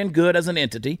necessary and good as an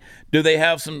entity. Do they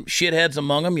have some shitheads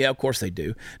among them? Yeah, of course they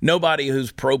do. Nobody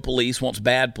who's pro-police wants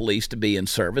bad police to be in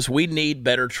service. We need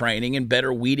better training and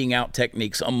better weeding out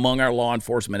techniques among our law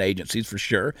enforcement agencies for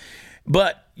sure.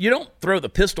 But you don't throw the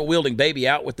pistol-wielding baby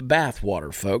out with the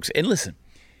bathwater, folks. And listen,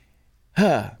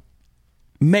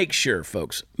 make sure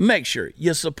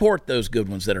you support those good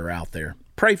ones that are out there.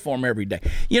 Pray for them every day.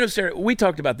 Sarah, we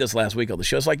talked about this last week on the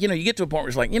show. It's like, you get to a point where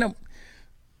it's like,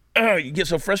 you get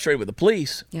so frustrated with the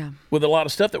police, with a lot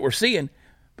of stuff that we're seeing,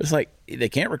 but it's like they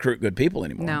can't recruit good people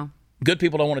anymore. No. Good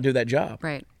people don't want to do that job.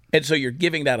 Right. And so you're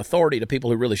giving that authority to people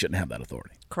who really shouldn't have that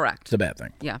authority. Correct. It's a bad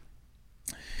thing. Yeah.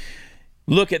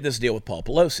 Look at this deal with Paul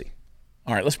Pelosi.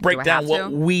 All right, let's break down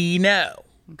what we know.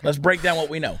 Okay. Let's break down what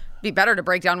we know. Be better to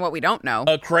break down what we don't know.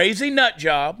 A crazy nut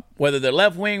job, whether they're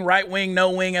left wing, right wing, no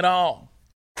wing at all.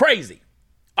 Crazy.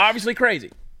 Obviously crazy.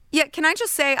 Yeah, can I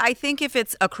just say, I think if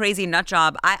it's a crazy nut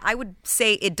job, I would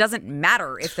say it doesn't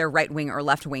matter if they're right wing or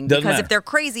left wing. Because if they're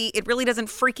crazy, it really doesn't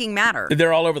freaking matter.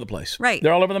 They're all over the place. Right.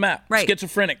 They're all over the map. Right.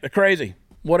 Schizophrenic. They're crazy.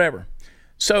 Whatever.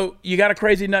 So you got a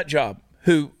crazy nut job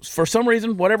who, for some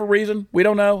reason, whatever reason, we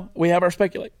don't know. We have our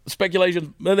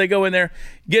speculations. They go in there,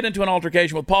 get into an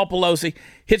altercation with Paul Pelosi,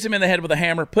 hits him in the head with a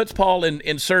hammer, puts Paul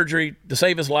in surgery to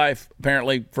save his life,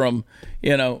 apparently from,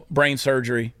 brain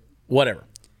surgery, whatever.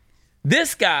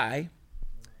 This guy,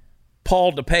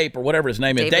 Paul DePape, or whatever his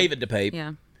name is, David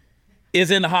DePape, is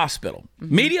in the hospital.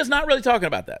 Mm-hmm. Media's not really talking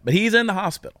about that, but he's in the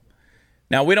hospital.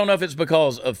 Now, we don't know if it's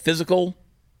because of physical,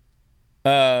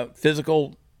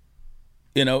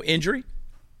 injury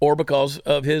or because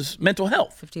of his mental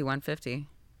health. 5150.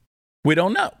 We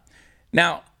don't know.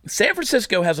 Now, San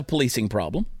Francisco has a policing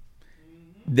problem.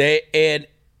 And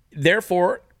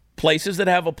therefore, places that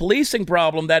have a policing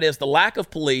problem, that is the lack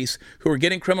of police who are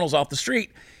getting criminals off the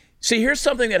street. See, here's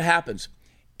something that happens.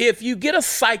 If you get a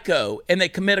psycho and they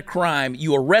commit a crime,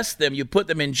 you arrest them, you put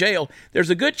them in jail, there's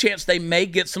a good chance they may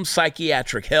get some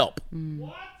psychiatric help.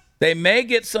 What? They may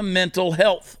get some mental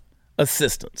health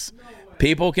assistance.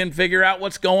 People can figure out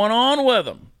what's going on with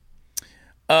them.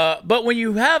 But when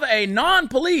you have a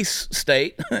non-police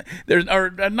state,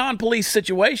 or a non-police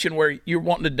situation where you're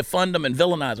wanting to defund them and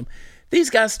villainize them, these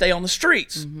guys stay on the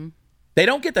streets. Mm-hmm. They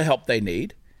don't get the help they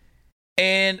need,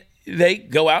 and they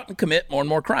go out and commit more and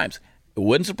more crimes. It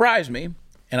wouldn't surprise me,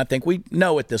 and I think we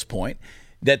know at this point,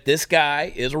 that this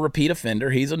guy is a repeat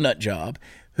offender. He's a nut job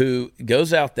who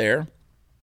goes out there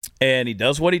and he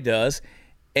does what he does,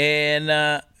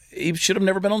 and he should have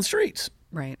never been on the streets.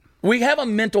 Right. We have a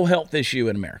mental health issue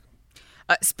in America.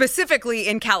 Specifically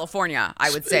in California, I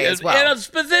would say as well. And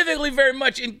specifically very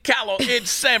much in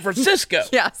San Francisco.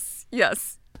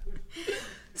 Yes.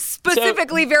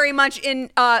 Specifically very much in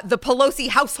the Pelosi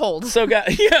household. So,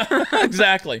 yeah,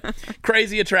 exactly.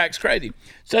 Crazy attracts crazy.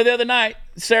 So the other night,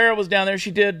 Sara was down there.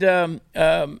 She did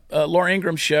Laura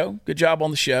Ingram's show. Good job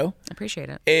on the show. I appreciate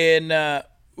it. And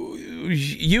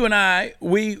you and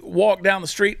we walk down the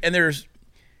street and there's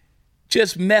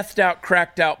just methed out,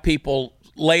 cracked out people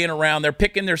laying around. They're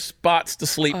picking their spots to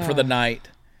sleep for the night.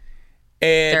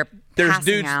 And there's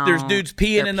dudes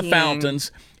peeing in the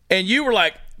fountains. And you were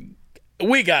like,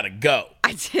 we got to go.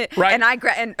 I did. Right?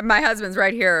 And my husband's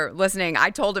right here listening. I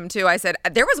told him too. I said,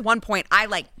 there was one point I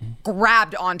like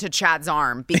grabbed onto Chad's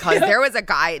arm because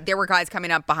there were guys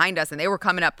coming up behind us and they were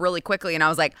coming up really quickly. And I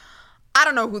was like, I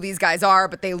don't know who these guys are,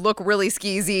 but they look really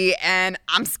skeezy and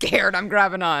I'm scared. I'm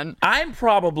grabbing on. I'm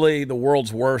probably the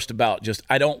world's worst about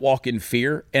I don't walk in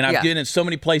fear. And I've been in so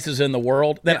many places in the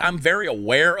world that I'm very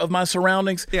aware of my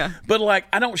surroundings. Yeah. But like,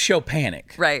 I don't show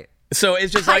panic. Right. So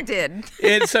it's just like, I did.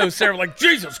 And so Sarah was like,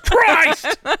 Jesus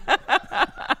Christ.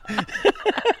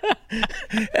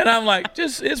 And I'm like,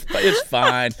 it's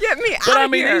fine. Get me out But I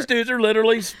of mean, here. these dudes are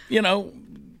literally,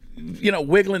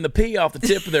 wiggling the pee off the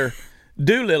tip of their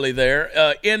doolily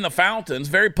there in the fountains,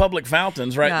 very public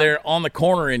fountains right there on the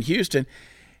corner in Houston.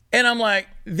 And I'm like,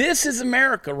 this is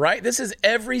America, right? This is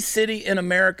every city in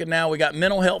America now. We got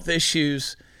mental health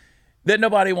issues that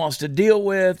nobody wants to deal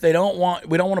with. We don't want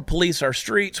to police our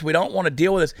streets. We don't want to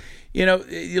deal with this.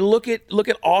 You look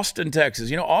at Austin,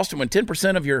 Texas. Austin, when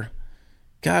 10% of your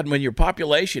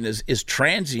population is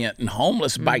transient and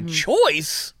homeless by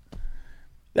choice,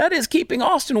 that is keeping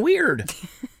Austin weird.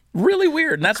 Really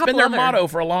weird. And that's been their motto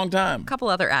for a long time. A couple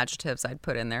other adjectives I'd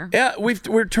put in there. Yeah,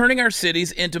 we're turning our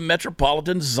cities into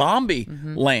metropolitan zombie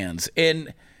lands.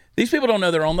 And these people don't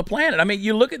know they're on the planet. I mean,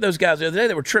 you look at those guys the other day,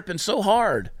 they were tripping so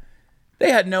hard.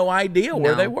 They had no idea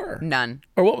where they were. None.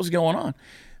 Or what was going on.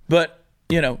 But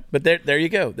there you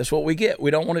go. That's what we get. We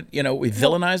don't want to, we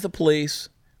villainize the police.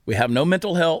 We have no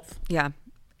mental health. Yeah.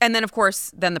 And then, of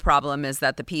course, the problem is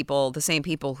that the same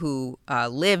people who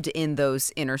lived in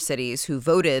those inner cities, who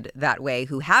voted that way,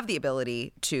 who have the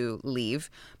ability to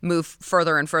leave, move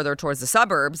further and further towards the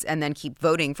suburbs and then keep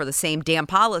voting for the same damn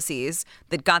policies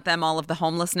that got them all of the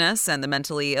homelessness and the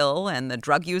mentally ill and the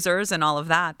drug users and all of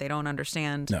that. They don't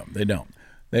understand. No, they don't.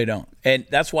 They don't. And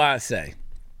that's why I say,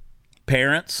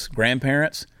 parents,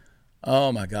 grandparents,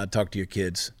 oh, my God, talk to your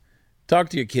kids. Talk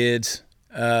to your kids.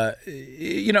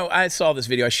 I saw this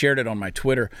video. I shared it on my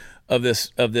Twitter of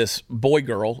this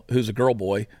girl who's a girl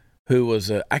boy who was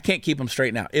I can't keep them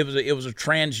straight now. It was a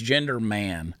transgender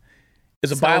man.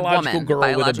 It's a biological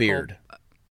girl with a beard.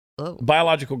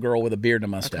 Biological girl with a beard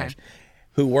and a mustache. Okay.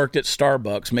 Who worked at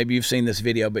Starbucks. Maybe you've seen this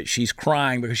video, but she's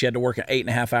crying because she had to work an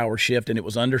 8.5-hour shift and it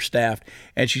was understaffed.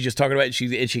 And she's just talking about it.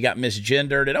 And she got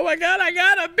misgendered. And oh my God, I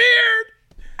got a beard.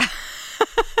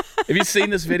 Have you seen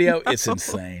this video? It's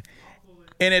insane.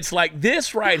 And it's like,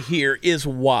 this right here is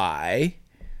why,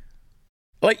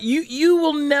 like, you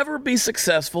will never be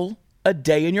successful a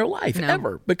day in your life,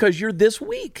 ever, because you're this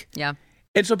weak. Yeah.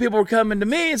 And so people were coming to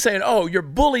me and saying, oh, you're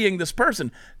bullying this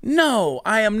person. No,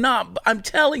 I am not. I'm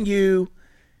telling you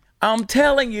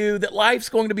that life's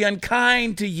going to be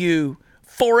unkind to you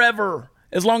forever,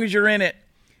 as long as you're in it,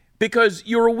 because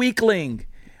you're a weakling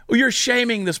or you're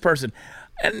shaming this person.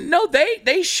 And no,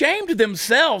 they shamed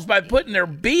themselves by putting their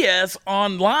BS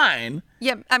online.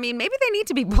 Yeah, I mean, maybe they need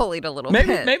to be bullied a little bit.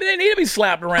 Maybe they need to be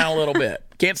slapped around a little bit.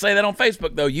 Can't say that on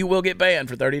Facebook, though. You will get banned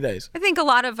for 30 days. I think a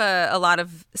lot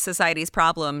of society's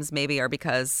problems maybe are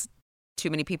because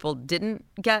too many people didn't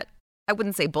get, I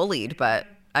wouldn't say bullied, but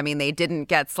I mean, they didn't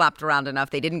get slapped around enough.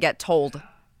 They didn't get told,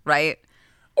 right?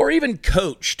 Or even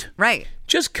coached. Right.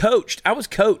 Just coached. I was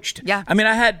coached. Yeah. I mean,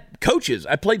 I had coaches.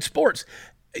 I played sports.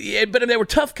 Yeah, but they were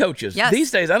tough coaches. Yes. These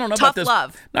days, I don't know tough about this.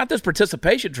 Love. Not this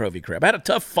participation trophy crap. I had a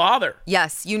tough father.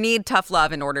 Yes, you need tough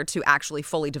love in order to actually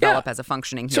fully develop as a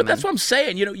functioning human. So that's what I'm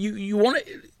saying. You want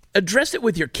to address it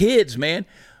with your kids, man.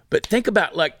 But think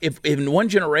about, like, if in one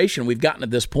generation we've gotten to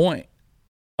this point.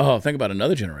 Oh, think about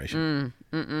another generation.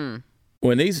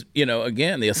 When these,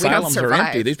 again, the asylums are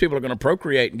empty. These people are going to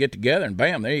procreate and get together, and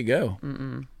bam, there you go.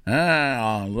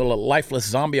 Little lifeless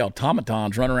zombie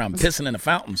automatons running around pissing in the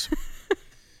fountains.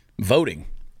 Voting.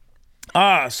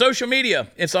 Social media.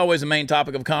 It's always a main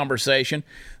topic of conversation.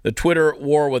 The Twitter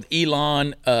war with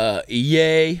Elon,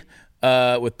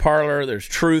 with Parler, there's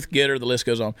Truth Getter, the list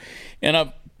goes on. And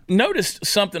I've noticed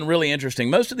something really interesting.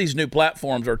 Most of these new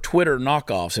platforms are Twitter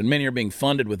knockoffs, and many are being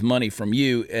funded with money from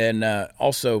you and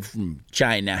also from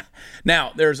China.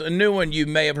 Now, there's a new one you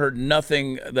may have heard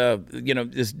nothing,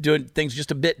 is doing things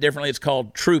just a bit differently. It's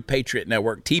called True Patriot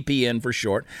Network, TPN for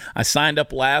short. I signed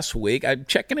up last week. I'm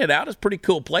checking it out. It's a pretty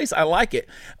cool place. I like it.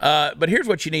 But here's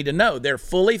what you need to know. They're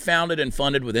fully founded and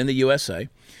funded within the USA.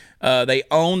 They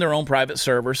own their own private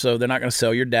server, so they're not going to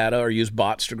sell your data or use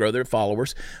bots to grow their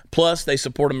followers. Plus, they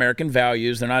support American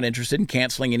values. They're not interested in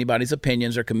canceling anybody's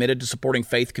opinions. They're committed to supporting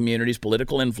faith communities,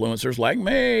 political influencers like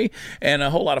me, and a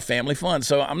whole lot of family fun.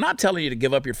 So I'm not telling you to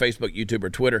give up your Facebook, YouTube, or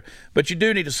Twitter, but you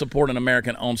do need to support an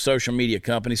American-owned social media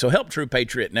company. So help True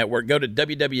Patriot Network. Go to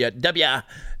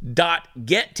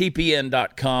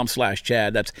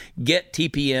www.gettpn.com/Chad. That's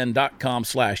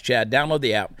gettpn.com/Chad. Download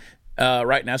the app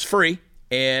right now. It's free.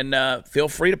 And feel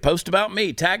free to post about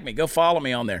me. Tag me. Go follow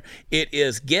me on there. It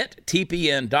is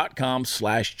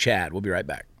gettpn.com/Chad. We'll be right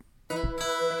back.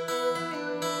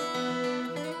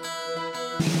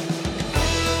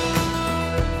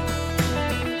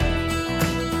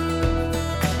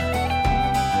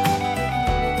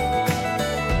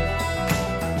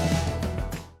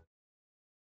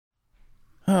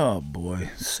 Oh, boy.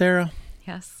 Sarah?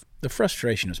 Yes? The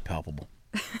frustration is palpable.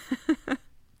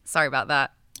 Sorry about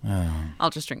that. I'll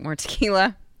just drink more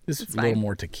tequila. Just a little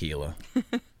more tequila.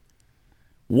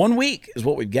 1 week is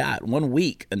what we've got. 1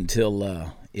 week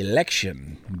until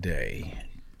Election Day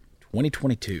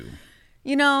 2022.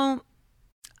 You know,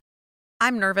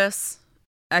 I'm nervous.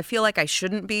 I feel like I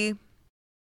shouldn't be,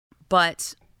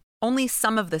 but only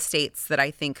some of the states that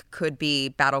I think could be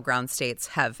battleground states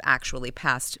have actually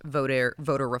passed voter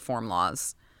reform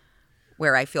laws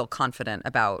where I feel confident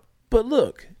about. But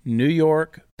look, New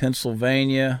York,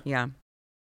 Pennsylvania,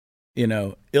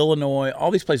 Illinois,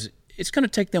 all these places, it's going to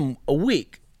take them a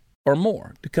week or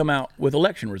more to come out with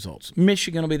election results.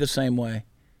 Michigan will be the same way.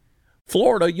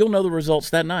 Florida, you'll know the results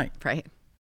that night. Right.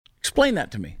 Explain that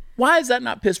to me. Why does that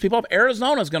not piss people off?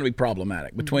 Arizona is going to be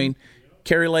problematic between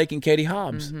Kerry Lake and Katie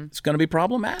Hobbs. It's going to be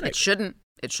problematic. It shouldn't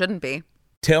be.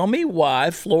 Tell me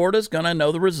why Florida's going to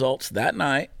know the results that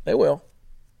night. They will.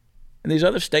 And these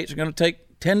other states are going to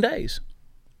take 10 days.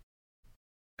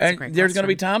 And there's going to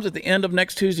be times at the end of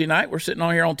next Tuesday night, we're sitting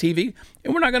on here on TV,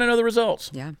 and we're not going to know the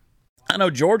results. Yeah. I know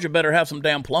Georgia better have some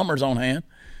damn plumbers on hand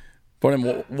for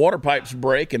them water pipes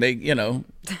break and they,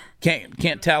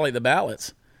 can't tally the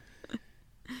ballots.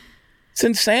 It's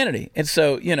insanity. And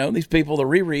so, these people, the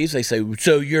Riri's, they say,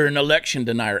 so you're an election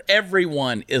denier.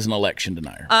 Everyone is an election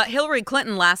denier. Hillary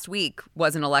Clinton last week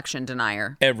was an election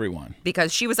denier. Everyone.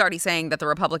 Because she was already saying that the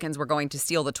Republicans were going to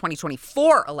steal the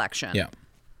 2024 election. Yeah.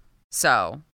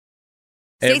 So,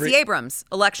 Stacey Abrams,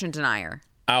 election denier.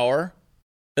 Our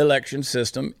election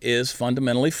system is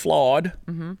fundamentally flawed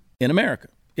in America.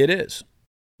 It is.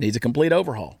 Needs a complete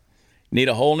overhaul. Need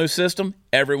a whole new system.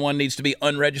 Everyone needs to be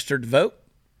unregistered to vote.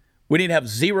 We need to have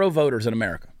 0 voters in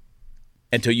America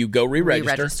until you go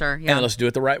re-register. Yeah. And let's do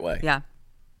it the right way. Yeah.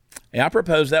 And I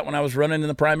proposed that when I was running in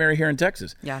the primary here in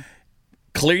Texas. Yeah.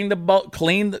 Clean the voter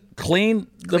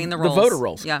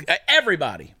rolls. Yeah.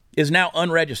 Everybody is now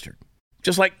unregistered.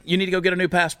 Just like you need to go get a new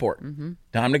passport.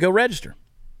 Time to go register.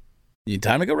 You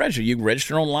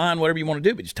register online, whatever you want to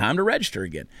do, but it's time to register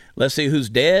again. Let's see who's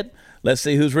dead. Let's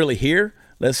see who's really here.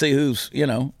 Let's see who's,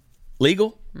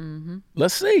 legal.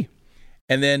 Let's see.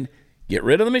 And then get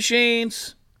rid of the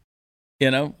machines,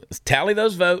 tally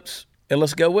those votes, and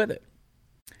let's go with it.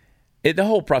 The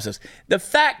whole process. The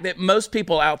fact that most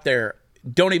people out there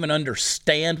don't even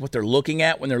understand what they're looking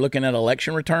at when they're looking at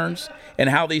election returns and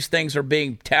how these things are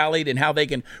being tallied and how they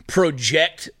can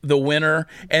project the winner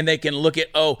and they can look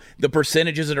at, the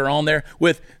percentages that are on there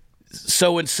with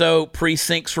so-and-so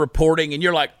precincts reporting. And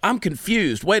you're like, I'm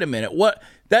confused. Wait a minute. What?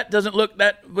 That doesn't look,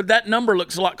 that number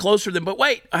looks a lot closer than, but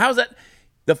wait, how's that?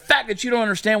 The fact that you don't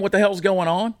understand what the hell's going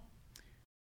on,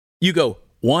 you go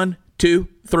 1, 2,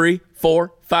 3,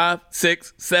 4, 5,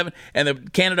 6, 7, and the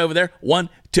candidate over there 1,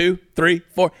 2, 3,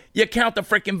 4. You count the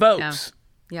freaking votes.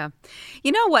 Yeah.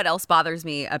 You know what else bothers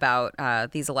me about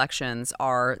these elections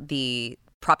are the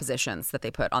propositions that they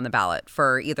put on the ballot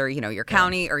for either, your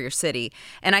county or your city.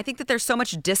 And I think that there's so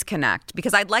much disconnect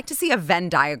because I'd like to see a Venn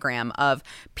diagram of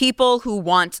people who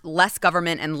want less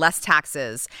government and less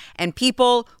taxes and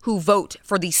people who vote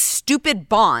for these stupid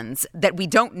bonds that we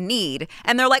don't need.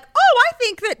 And they're like, I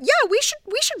think that, we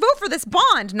should vote for this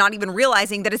bond, not even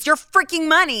realizing that it's your freaking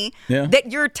money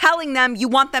that you're telling them you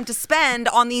want them to spend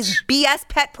on these BS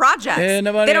pet projects. They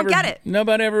don't get it.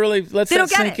 Nobody ever really lets that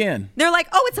sink in. They're like,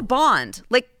 it's a bond.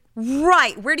 Like,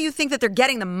 right. Where do you think that they're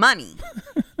getting the money?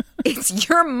 It's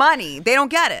your money. They don't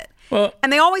get it. Well,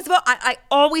 and they always vote. I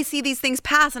always see these things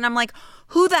pass, and I'm like,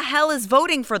 who the hell is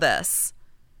voting for this?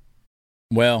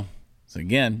 Well, so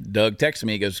again, Doug texted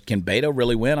me. He goes, can Beto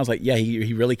really win? I was like, yeah,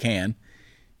 he really can.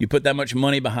 You put that much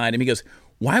money behind him. He goes,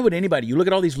 why would anybody? You look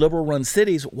at all these liberal-run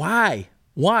cities. Why?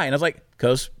 And I was like,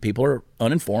 because people are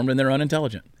uninformed and they're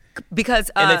unintelligent. Because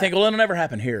and they think, well, it'll never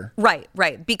happen here. Right.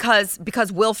 Because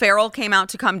Will Ferrell came out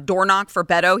to come door knock for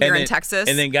Beto here in Texas,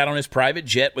 and then got on his private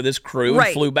jet with his crew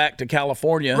and flew back to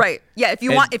California. Right. Yeah. If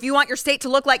you want your state to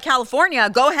look like California,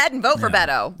 go ahead and vote for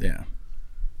Beto. Yeah.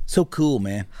 So cool,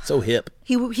 man. So hip.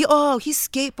 He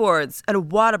skateboards at a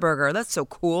Whataburger. That's so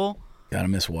cool. Gotta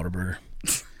miss Whataburger.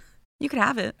 You could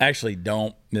have it. I actually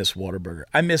don't miss Whataburger.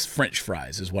 I miss French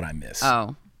fries is what I miss.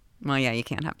 Oh. Well, yeah, you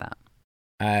can't have that.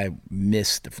 I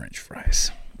miss the French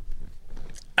fries.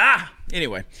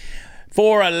 Anyway,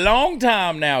 for a long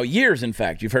time now, years in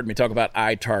fact, you've heard me talk about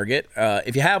iTarget.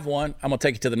 If you have one, I'm going to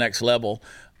take it to the next level.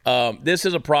 This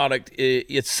is a product,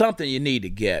 it's something you need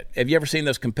to get. Have you ever seen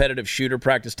those competitive shooter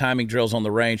practice timing drills on the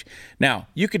range? Now,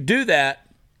 you could do that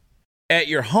at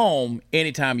your home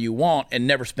anytime you want and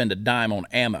never spend a dime on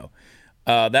ammo.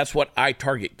 That's what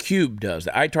iTarget Cube does.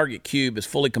 The iTarget Cube is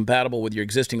fully compatible with your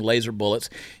existing laser bullets.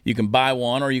 You can buy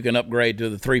one or you can upgrade to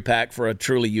the 3-pack for a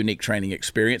truly unique training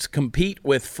experience. Compete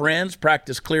with friends,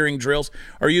 practice clearing drills,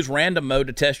 or use random mode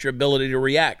to test your ability to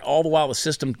react, all the while the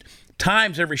system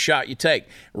times every shot you take.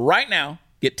 Right now,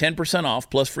 get 10% off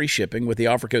plus free shipping with the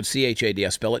offer code CHAD. I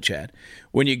spell it Chad.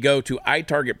 When you go to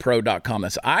itargetpro.com.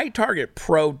 That's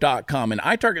itargetpro.com. And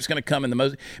iTarget's going to come in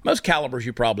the most calibers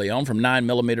you probably own, from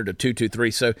 9mm to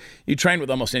 .223. So you train with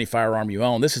almost any firearm you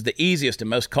own. This is the easiest and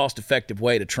most cost-effective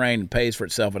way to train and pays for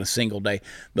itself in a single day.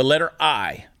 The letter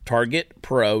I,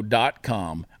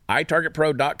 targetpro.com.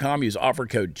 itargetpro.com. Use offer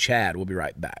code Chad. We'll be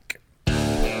right back.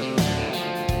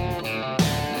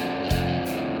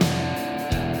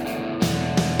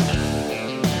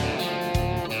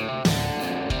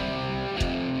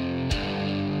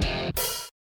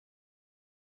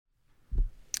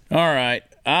 All right.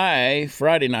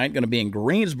 Friday night, going to be in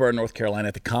Greensboro, North Carolina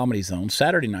at the Comedy Zone.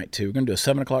 Saturday night, too. We're going to do a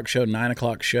 7 o'clock show, 9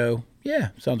 o'clock show. Yeah,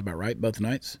 sounds about right, both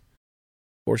nights.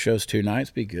 4 shows, 2 nights.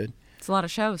 Be good. It's a lot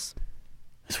of shows.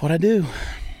 That's what I do.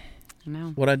 I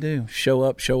know. What I do. Show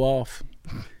up, show off.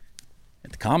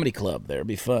 At the Comedy Club there. It'll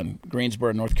be fun.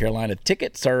 Greensboro, North Carolina.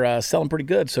 Tickets are selling pretty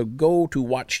good, so go to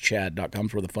watchchad.com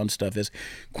is where the fun stuff is.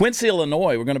 Quincy,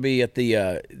 Illinois, we're going to be at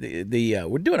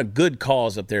we're doing a good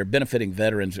cause up there, benefiting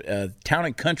veterans. Town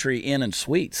and Country Inn and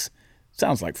Suites.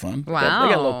 Sounds like fun. Wow. They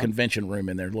got a little convention room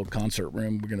in there, a little concert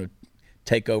room. We're going to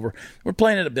take over. We're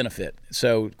playing at a benefit.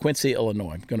 So Quincy,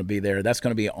 Illinois, going to be there. That's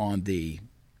going to be on the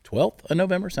 12th of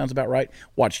November. Sounds about right.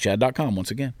 Watchchad.com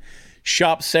once again.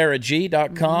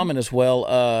 ShopSarahG.com and as well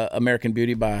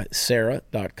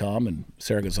AmericanBeautyBySarah.com, and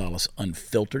Sara Gonzales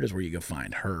Unfiltered is where you go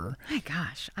find her. My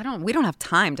gosh, we don't have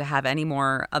time to have any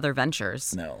more other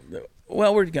ventures. No,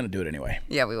 well, we're going to do it anyway.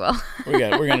 Yeah, we will. We're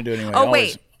going to do it anyway.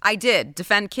 Wait, I did.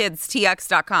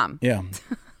 DefendKidsTX.com. Yeah,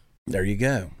 there you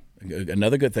go.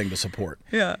 Another good thing to support.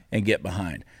 Yeah, and get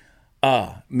behind.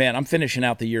 Man, I'm finishing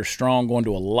out the year strong, going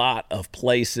to a lot of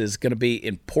places. Going to be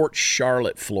in Port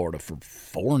Charlotte, Florida for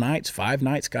 4 nights, 5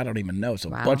 nights. God, I don't even know. It's a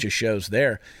bunch of shows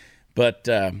there. But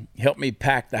help me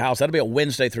pack the house. That'll be a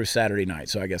Wednesday through Saturday night.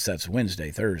 So I guess that's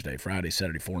Wednesday, Thursday, Friday,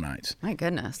 Saturday, 4 nights. My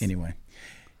goodness. Anyway,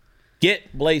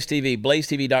 get Blaze TV,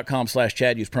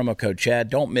 blazetv.com/Chad. Use promo code Chad.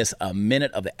 Don't miss a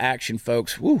minute of the action,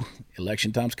 folks. Woo,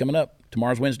 election time's coming up.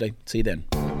 Tomorrow's Wednesday. See you then.